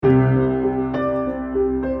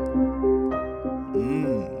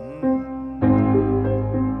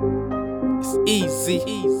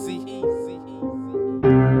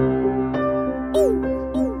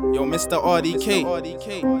Mr. RDK.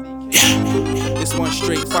 This one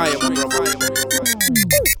straight fire, my brother.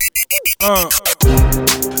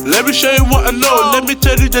 Let me show you what I know. Let me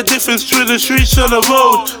tell you the difference between the streets and the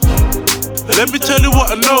road. Let me tell you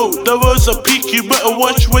what I know. The roads are peak, you better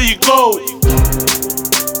watch where you go.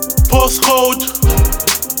 Postcode,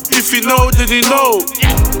 if you know, then you know.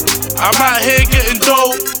 I'm out here getting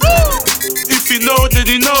dope. If you know, then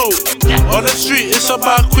you know. On the street, it's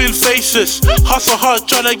about queen faces. Hustle hard,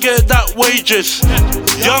 tryna get that wages.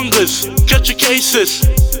 Youngers, get your cases.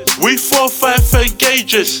 We 4-5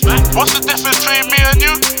 engages. What's the difference between me and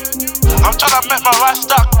you? I'm tryna make my right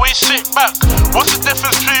stack, we sit back. What's the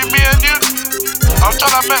difference between me and you? I'm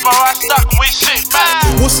tryna make my right stack, we sit back.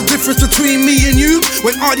 What's the difference between me and you?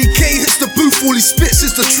 When RDK hits the booth, all he spits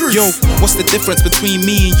is the truth. Yo, what's the difference between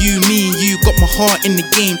me and you? Me and you, got my heart in the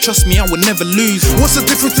game, trust me, I will never lose. What's the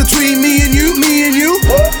difference between me and you? Me and you?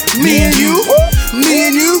 Me and you? Me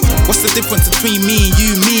and you? What's the difference between me and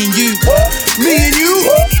you? Me and you? Me and you?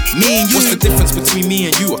 Me and you. What's the difference between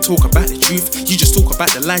me and you? I talk about the truth. You just talk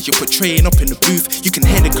about the lies you're portraying up in the booth. You can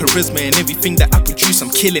hear the charisma and everything that I produce,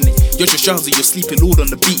 I'm killing it. You're just drowsy, you're sleeping all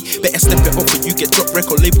on the beat. Better step it up when you get dropped.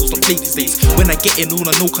 Record labels don't play these days. When I get in, all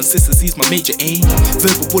I know consistency's my major aim.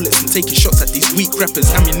 Verbal bullets and taking shots at these weak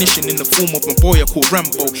rappers. Ammunition in the form of my boy I call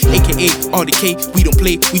Rambo, aka RDK. We don't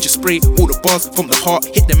play, we just spray all the bars from the heart.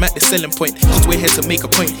 Hit them at the selling point, cause we're here to make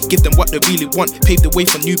a point. Give them what they really want, pave the way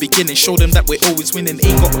for new beginnings. Show them that we're always winning.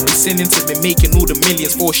 Ain't gotta be sinning to be making all the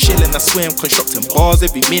millions for a shilling. I swear I'm constructing bars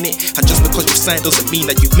every minute. And just because you signed doesn't mean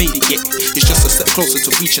that you've made it yet. It's just a step closer to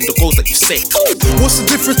reaching the goals that you set. What's the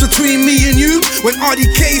difference between me and you? When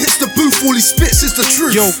RDK hits the booth, all he spits is the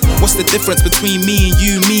truth. Yo, what's the difference between me and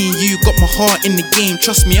you? Me and you, got my heart in the game,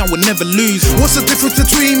 trust me, I will never lose. What's the difference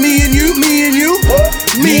between me and you? Me and you?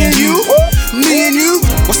 Me and you? Me and you?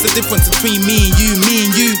 What's the difference between me and you? Me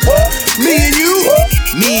and you? Me and you?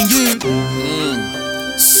 Me and you?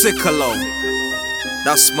 SIKKOLLO,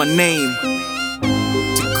 that's my name.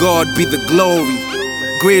 To God be the glory.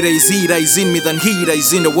 Greater is he that is in me than he that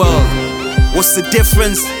is in the world. What's the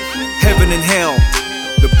difference? Heaven and hell,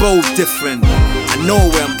 they're both different. I know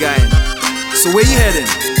where I'm going. So where you heading?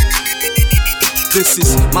 This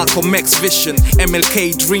is Malcolm X vision,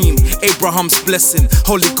 MLK dream, Abraham's blessing,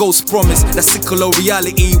 Holy Ghost promise. That's SIKKOLLO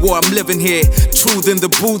reality, what I'm living here. Truth in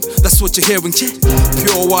the booth, that's what you're hearing.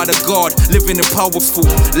 Pure word of God, living in powerful.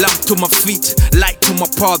 Lamp to my feet, light to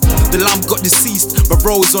my path. The lamb got deceased, but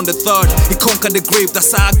rose on the third. He conquered the grave,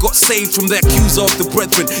 that's how I got saved from the accuser of the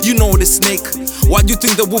brethren. You know the snake. Why do you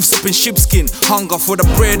think the wolves up in sheepskin? Hunger for the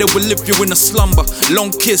bread that will lift you in a slumber.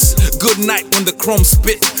 Long kiss, good night when the crumbs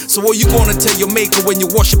spit. So what you gonna tell your maker when you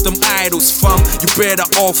worship them idols, fam? You better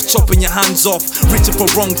off chopping your hands off, reaching for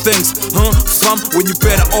wrong things, fam? When you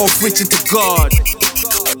better off reaching to God.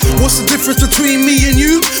 What's the difference between me and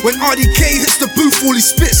you? When RDK hits the booth, all he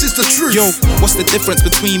spits is the truth. Yo, what's the difference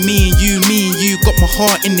between me and you? Me and you, got my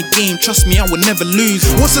heart in the game, trust me, I will never lose.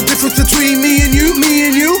 What's the difference between me and you? Me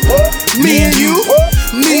and you? Me and you?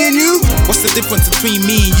 Me and you? What's the difference between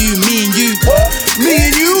me and you? Me and you? Me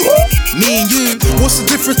and you? Me and you? What's the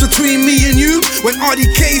difference between me and you? When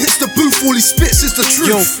RDK hits the booth, all he spits is the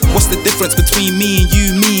truth. Yo, what's the difference between me and you?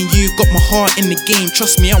 Me and you, got my heart in the game,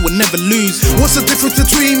 trust me, I will never lose. What's the difference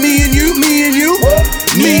between me and you? Me and you?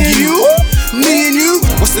 Me and you? Me and you?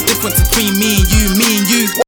 What's the difference between me and you? Me and you?